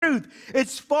truth.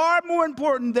 It's far more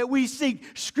important that we seek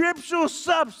scriptural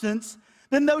substance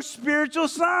than those spiritual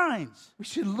signs. We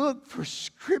should look for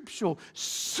scriptural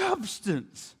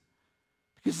substance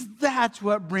because that's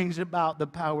what brings about the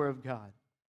power of God.